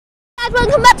guys,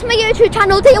 welcome back to my YouTube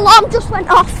channel. The alarm just went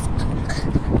off.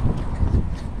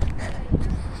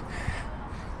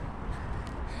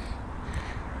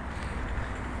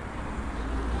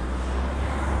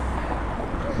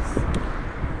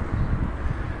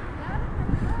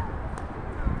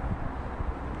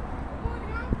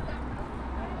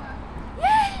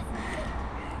 Yes!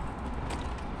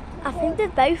 I think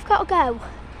they've both got to go.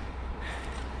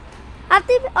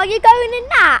 Are you going in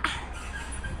that?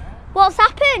 What's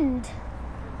happened?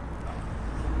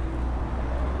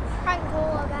 Prank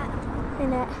call, I bet.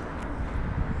 Innit?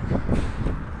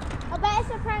 I bet it's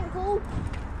a prank call.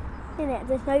 Innit?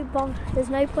 There's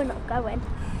no point of going.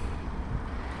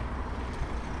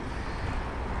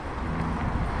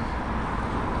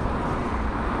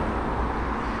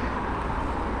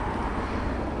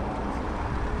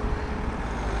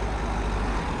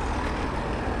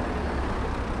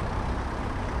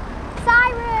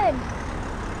 Siren!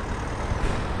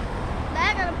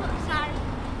 They're gonna put the siren.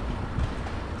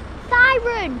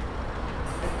 Siren!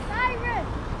 Siren!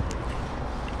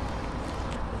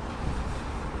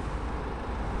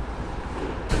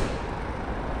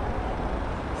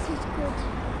 This is good.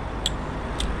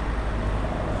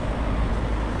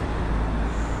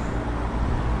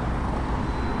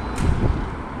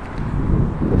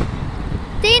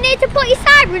 Do you need to put your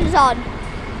sirens on?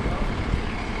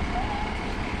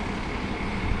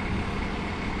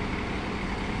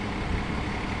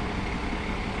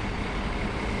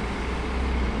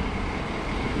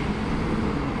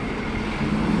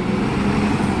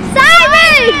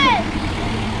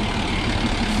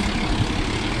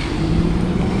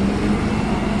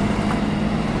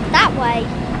 That way.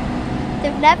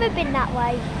 They've never been that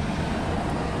way.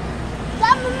 Is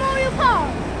that Memorial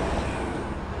Park?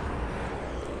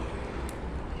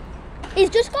 He's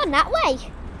just gone that way.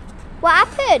 What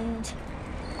happened?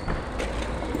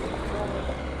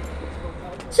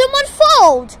 Someone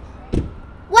falled.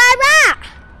 Where at?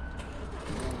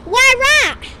 Where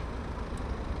at?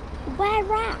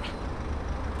 Where at?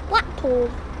 Blackpool.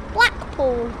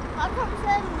 Blackpool. I can't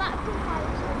say Blackpool Fire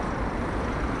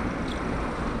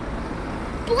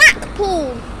Blackpool.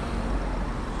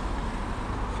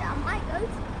 Shit, I might go to.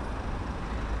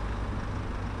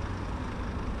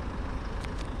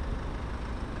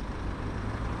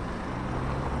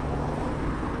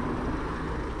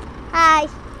 Hi.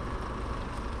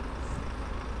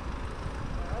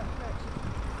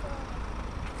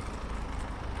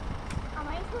 I'm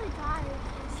actually tired.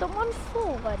 Someone's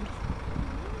fallen.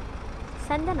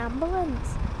 Send an ambulance.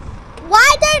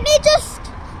 Why don't they just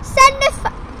send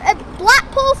a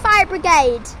Blackpool Fire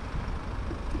Brigade?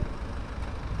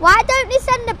 Why don't they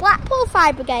send a Blackpool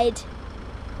Fire Brigade?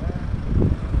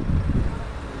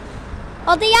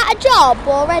 Are they at a job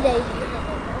already?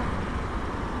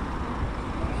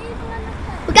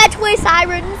 We get to wear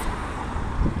sirens.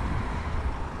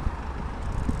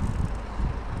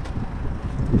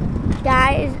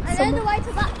 Guys, I know the way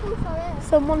to Blackpool Fire.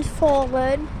 someone's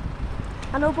fallen.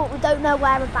 I know, but we don't know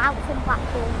whereabouts in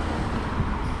Blackpool.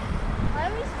 I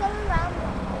always go around.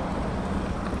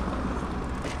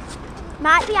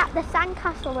 Might be at the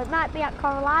Sandcastle, it might be at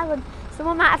Coral Island.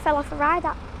 Someone might have fell off a ride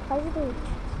at Pleasure Beach.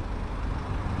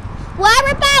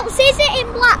 Whereabouts is it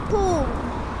in Blackpool?